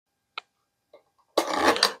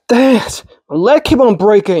Dang it! My leg keep on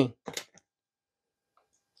breaking.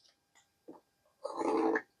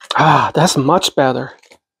 Ah, that's much better.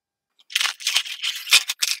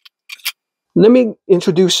 Let me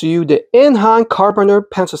introduce you the ENHON Carpenter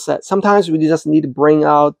pencil set. Sometimes we just need to bring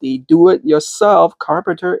out the do-it-yourself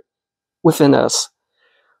carpenter within us.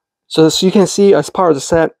 So as you can see, as part of the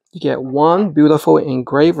set, you get one beautiful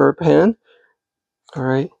engraver pen. All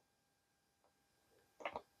right.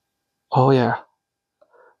 Oh yeah,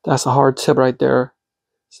 that's a hard tip right there.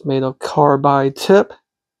 It's made of carbide tip.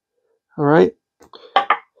 All right.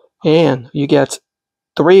 And you get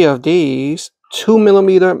 3 of these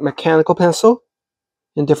 2mm mechanical pencil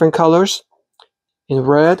in different colors, in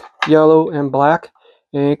red, yellow, and black.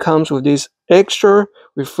 And it comes with these extra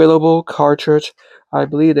refillable cartridge. I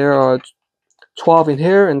believe there are 12 in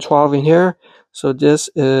here and 12 in here. So this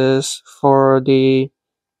is for the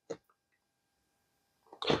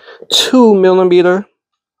 2mm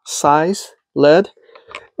size lead,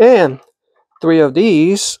 and 3 of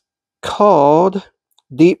these called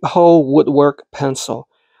deep hole woodwork pencil,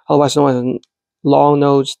 otherwise known as a long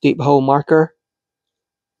nose deep hole marker.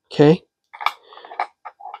 Okay.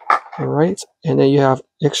 All right, and then you have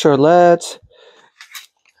extra leads.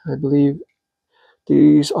 I believe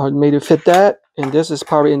these are made to fit that, and this is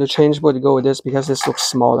probably interchangeable to go with this because this looks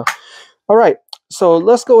smaller. All right, so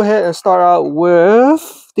let's go ahead and start out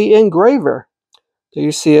with the engraver. Do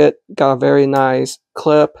you see it? Got a very nice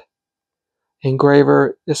clip.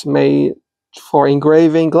 Engraver is made for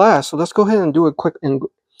engraving glass. So let's go ahead and do a quick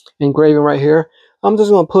engraving right here. I'm just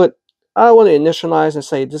going to put, I want to initialize and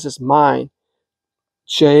say this is mine.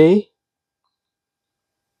 J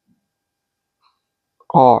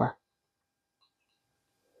R.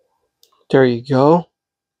 There you go.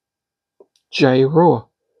 J rule.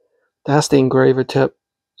 That's the engraver tip.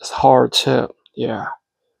 It's hard tip. Yeah.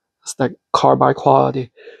 It's that carbide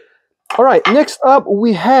quality. All right, next up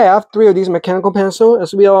we have 3 of these mechanical pencil.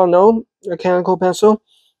 As we all know, mechanical pencil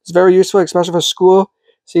is very useful, especially for school.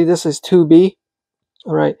 See, this is 2B.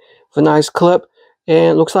 All right, with a nice clip,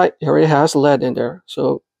 and it looks like it already has lead in there.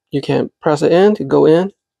 So you can press it in to go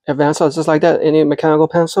in, advance it just like that, any mechanical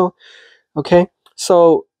pencil. Okay,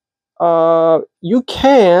 so you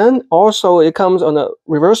can also, it comes on a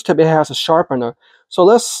reverse tip, it has a sharpener. So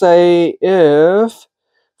let's say if,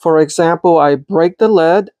 for example, I break the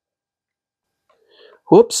lead.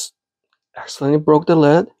 Whoops, accidentally broke the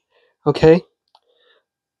lead. Okay.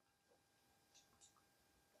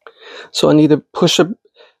 So I need to push it,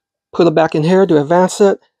 put it back in here to advance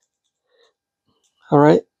it. All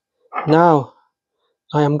right. Now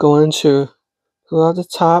I am going to pull out the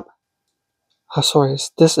top. Oh, sorry, it's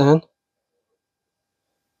this end.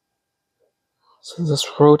 So just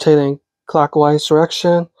rotating clockwise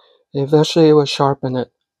direction. And eventually it will sharpen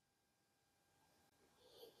it.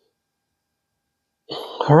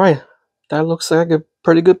 All right. That looks like a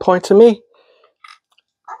pretty good point to me.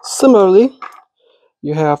 Similarly,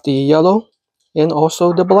 you have the yellow and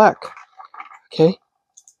also the black. Okay.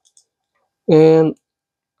 And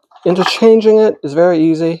interchanging it is very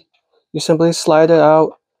easy. You simply slide it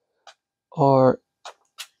out or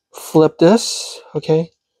flip this,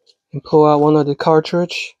 okay, and pull out one of the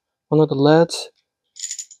cartridge, one of the leads.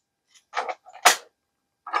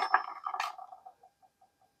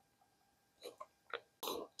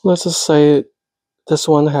 Let's just say this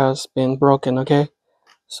one has been broken, okay?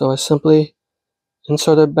 So I simply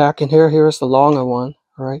insert it back in here. Here's the longer one,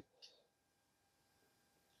 all right?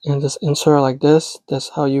 And just insert it like this. That's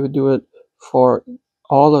how you would do it for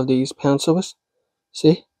all of these pencils.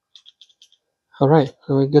 See? All right,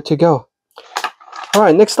 we're good to go. All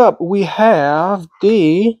right, next up we have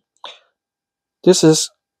this is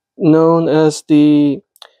known as the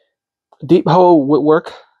deep hole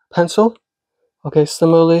woodwork pencil. Okay,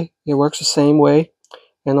 similarly, it works the same way.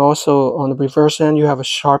 And also on the reverse end, you have a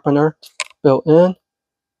sharpener built in.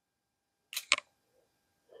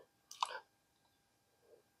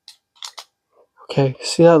 Okay,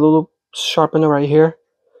 see that little sharpener right here?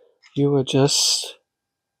 You would just,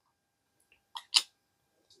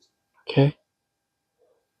 okay,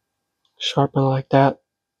 sharpen like that.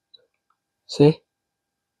 See?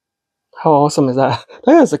 How awesome is that?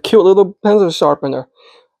 That is a cute little pencil sharpener.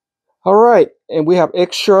 All right, and we have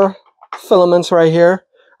extra filaments right here.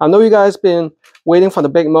 I know you guys been waiting for the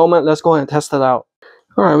big moment. Let's go ahead and test it out.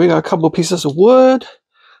 All right, we got a couple of pieces of wood.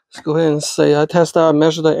 Let's go ahead and say I test out,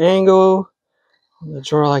 measure the angle. I'm gonna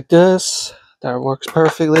draw like this. That works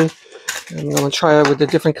perfectly. And I'm gonna try it with the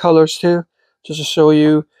different colors too, just to show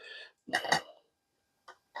you.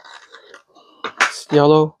 It's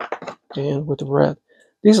yellow and with the red.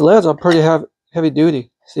 These leads are pretty heavy duty.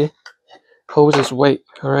 See, holds its weight.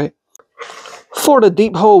 All right. For the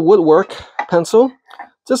deep hole woodwork pencil,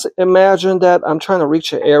 just imagine that I'm trying to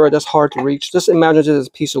reach an area that's hard to reach. Just imagine this is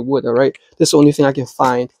a piece of wood. All right. This is the only thing I can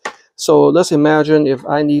find. So let's imagine if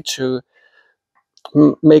I need to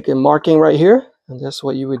make a marking right here, and that's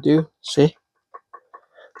what you would do. See?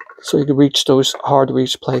 So you can reach those hard to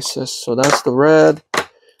reach places. So that's the red,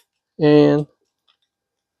 and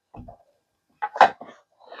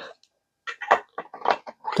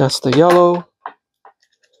that's the yellow,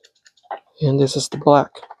 and this is the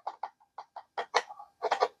black.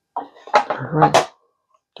 All right,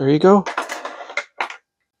 there you go.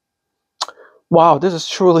 Wow, this is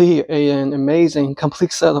truly an amazing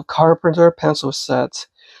complete set of Carpenter pencil sets.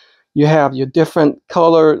 You have your different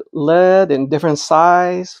colored lead and different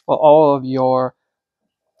size for all of your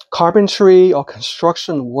carpentry or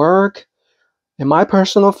construction work. And my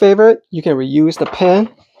personal favorite, you can reuse the pen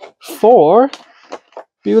for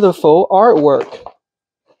beautiful artwork.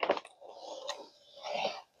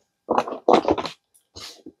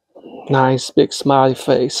 Nice big smiley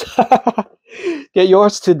face. Get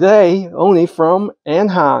yours today only from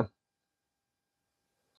ENHON.